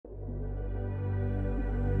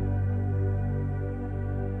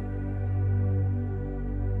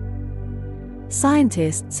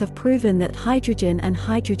Scientists have proven that hydrogen and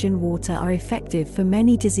hydrogen water are effective for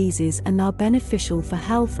many diseases and are beneficial for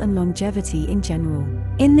health and longevity in general.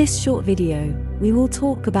 In this short video, we will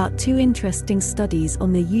talk about two interesting studies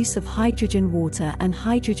on the use of hydrogen water and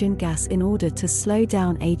hydrogen gas in order to slow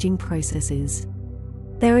down aging processes.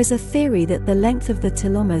 There is a theory that the length of the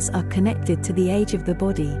telomeres are connected to the age of the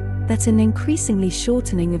body, that an increasingly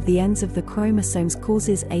shortening of the ends of the chromosomes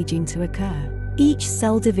causes aging to occur. Each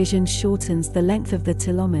cell division shortens the length of the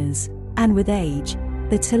telomeres, and with age,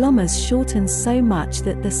 the telomeres shorten so much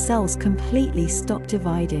that the cells completely stop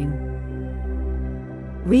dividing.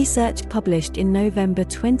 Research published in November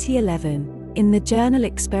 2011 in the journal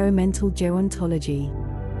Experimental Gerontology.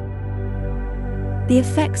 The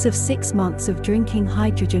effects of 6 months of drinking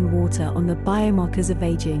hydrogen water on the biomarkers of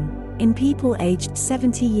aging in people aged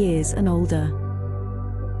 70 years and older.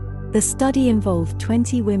 The study involved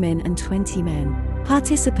 20 women and 20 men.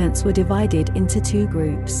 Participants were divided into two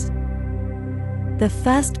groups. The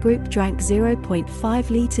first group drank 0.5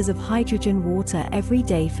 liters of hydrogen water every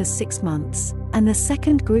day for 6 months, and the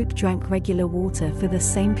second group drank regular water for the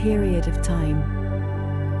same period of time.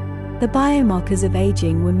 The biomarkers of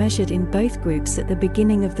aging were measured in both groups at the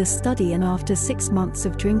beginning of the study and after 6 months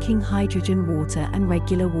of drinking hydrogen water and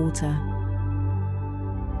regular water.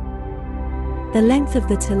 The length of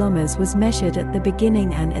the telomeres was measured at the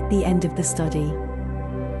beginning and at the end of the study.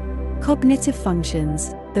 Cognitive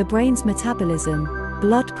functions, the brain's metabolism,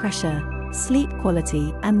 blood pressure, sleep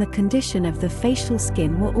quality, and the condition of the facial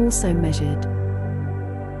skin were also measured.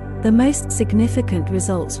 The most significant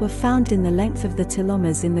results were found in the length of the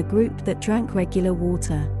telomeres in the group that drank regular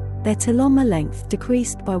water. Their telomere length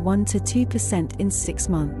decreased by 1 to 2% in 6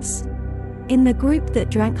 months. In the group that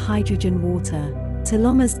drank hydrogen water,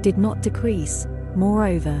 telomeres did not decrease.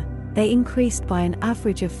 Moreover, they increased by an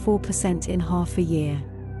average of 4% in half a year.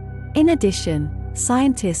 In addition,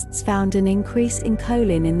 scientists found an increase in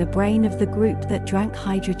choline in the brain of the group that drank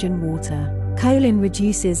hydrogen water. Choline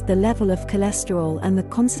reduces the level of cholesterol and the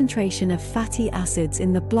concentration of fatty acids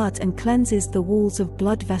in the blood and cleanses the walls of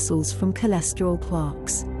blood vessels from cholesterol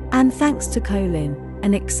plaques. And thanks to choline,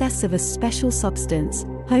 an excess of a special substance,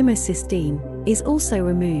 homocysteine, is also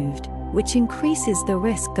removed, which increases the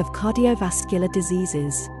risk of cardiovascular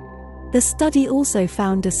diseases. The study also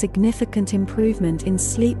found a significant improvement in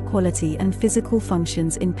sleep quality and physical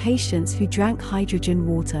functions in patients who drank hydrogen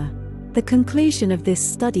water. The conclusion of this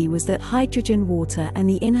study was that hydrogen water and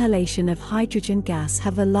the inhalation of hydrogen gas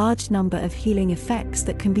have a large number of healing effects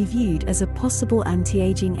that can be viewed as a possible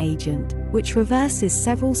anti-aging agent, which reverses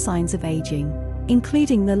several signs of aging,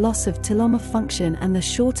 including the loss of telomere function and the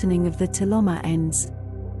shortening of the telomere ends.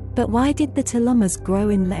 But why did the telomeres grow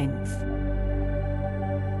in length?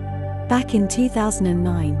 Back in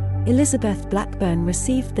 2009, Elizabeth Blackburn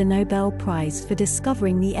received the Nobel Prize for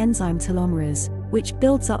discovering the enzyme telomerase, which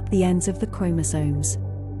builds up the ends of the chromosomes.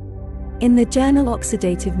 In the journal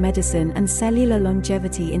Oxidative Medicine and Cellular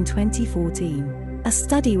Longevity in 2014, a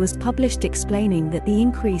study was published explaining that the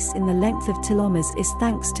increase in the length of telomeres is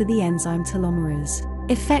thanks to the enzyme telomerase.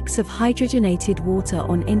 Effects of hydrogenated water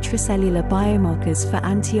on intracellular biomarkers for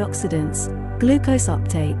antioxidants, glucose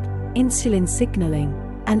uptake, insulin signaling,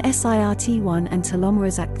 and SIRT1 and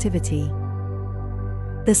telomerase activity.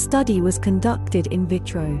 The study was conducted in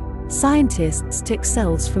vitro. Scientists took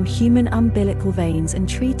cells from human umbilical veins and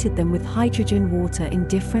treated them with hydrogen water in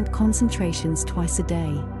different concentrations twice a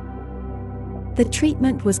day. The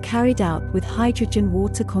treatment was carried out with hydrogen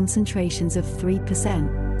water concentrations of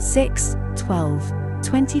 3%, 6, 12,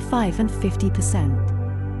 25 and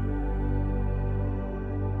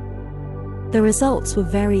 50%. The results were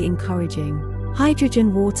very encouraging.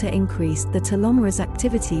 Hydrogen water increased the telomerase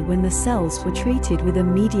activity when the cells were treated with a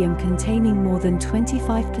medium containing more than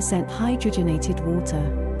 25% hydrogenated water.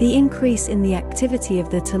 The increase in the activity of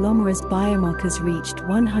the telomerase biomarkers reached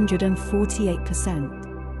 148%.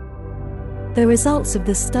 The results of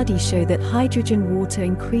the study show that hydrogen water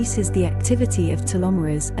increases the activity of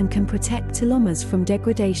telomerase and can protect telomeres from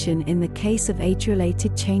degradation in the case of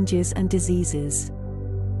age-related changes and diseases.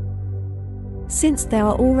 Since there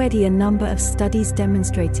are already a number of studies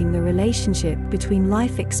demonstrating the relationship between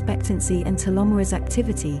life expectancy and telomerase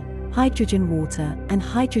activity, hydrogen water and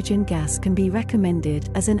hydrogen gas can be recommended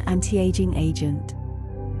as an anti-aging agent.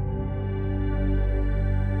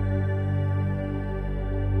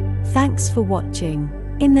 Thanks for watching.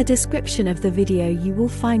 In the description of the video you will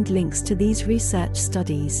find links to these research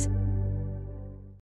studies.